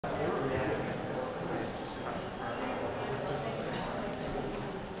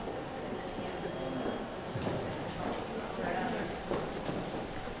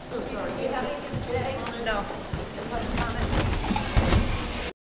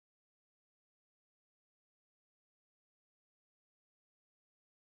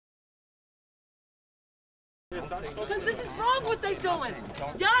Because this is wrong what they doing.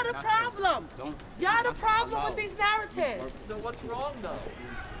 Y'all the problem. Y'all the problem with these narratives. So what's wrong though?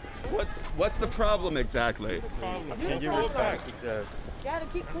 What's the problem exactly? Can you respect the... Y'all to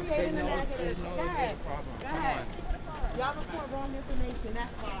keep creating the narrative. Go ahead. Go ahead. Y'all report wrong information,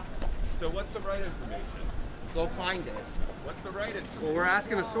 that's why. So what's the right information? Go find it. What's the right information? Well, we're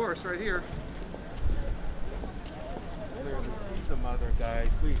asking a source right here. She's the mother, guys.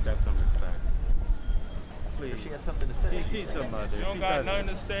 Please have some respect. Please. She has something to say. She's the mother. We don't got nothing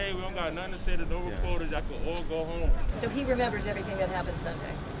to say. We don't got nothing to say to no reporters. Y'all can all go home. So he remembers everything that happened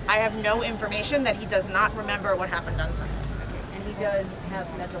Sunday. I have no information that he does not remember what happened on Sunday. And he does have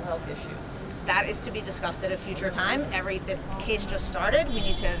mental health issues. That is to be discussed at a future time. The case just started. We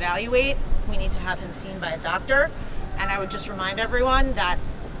need to evaluate. We need to have him seen by a doctor. And I would just remind everyone that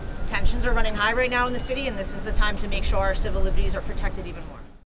tensions are running high right now in the city, and this is the time to make sure our civil liberties are protected even more.